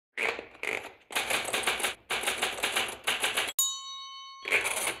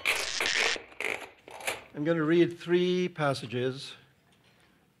I'm going to read 3 passages.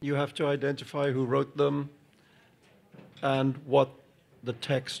 You have to identify who wrote them and what the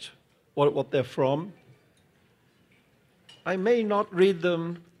text, what they're from. I may not read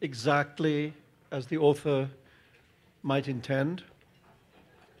them exactly as the author might intend.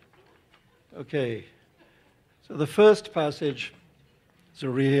 Okay, so the first passage is a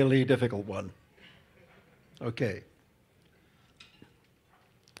really difficult one. Okay.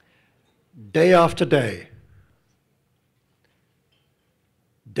 Day after day,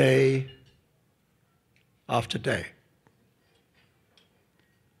 day after day,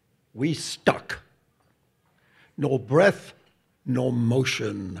 we stuck, nor breath nor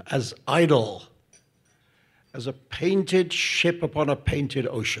motion, as idle as a painted ship upon a painted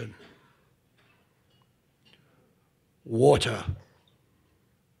ocean. Water,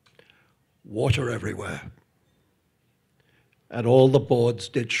 water everywhere, and all the boards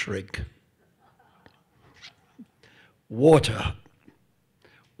did shrink. Water,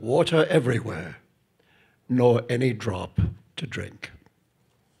 water everywhere, nor any drop to drink.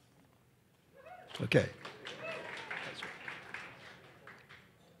 Okay.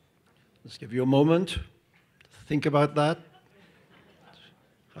 Let's give you a moment to think about that,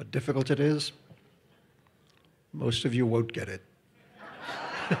 how difficult it is. Most of you won't get it.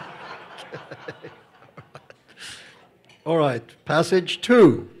 All right, passage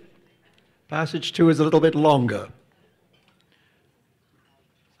 2. Passage 2 is a little bit longer.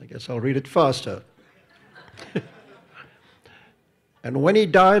 I guess I'll read it faster. And when he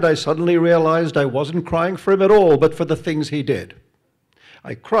died, I suddenly realized I wasn't crying for him at all, but for the things he did.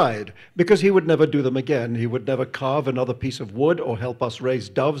 I cried because he would never do them again. He would never carve another piece of wood or help us raise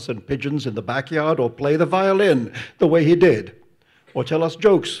doves and pigeons in the backyard or play the violin the way he did, or tell us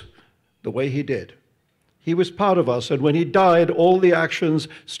jokes the way he did. He was part of us, and when he died, all the actions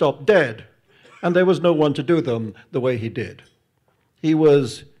stopped dead, and there was no one to do them the way he did. He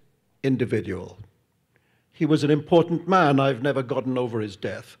was individual. He was an important man. I've never gotten over his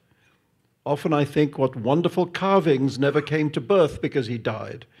death. Often I think what wonderful carvings never came to birth because he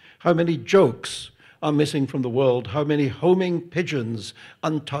died. How many jokes are missing from the world? How many homing pigeons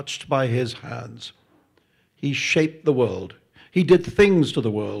untouched by his hands? He shaped the world. He did things to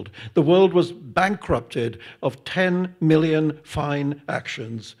the world. The world was bankrupted of 10 million fine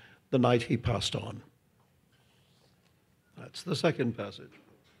actions the night he passed on. That's the second passage.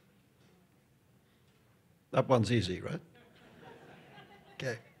 That one's easy, right?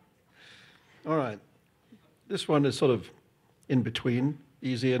 Okay. All right. This one is sort of in between,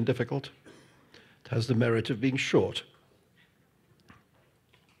 easy and difficult. It has the merit of being short.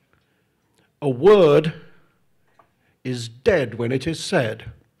 A word is dead when it is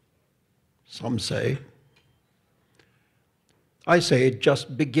said, some say. I say it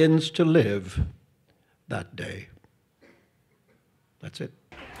just begins to live that day. That's it.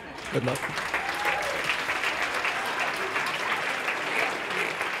 Good luck.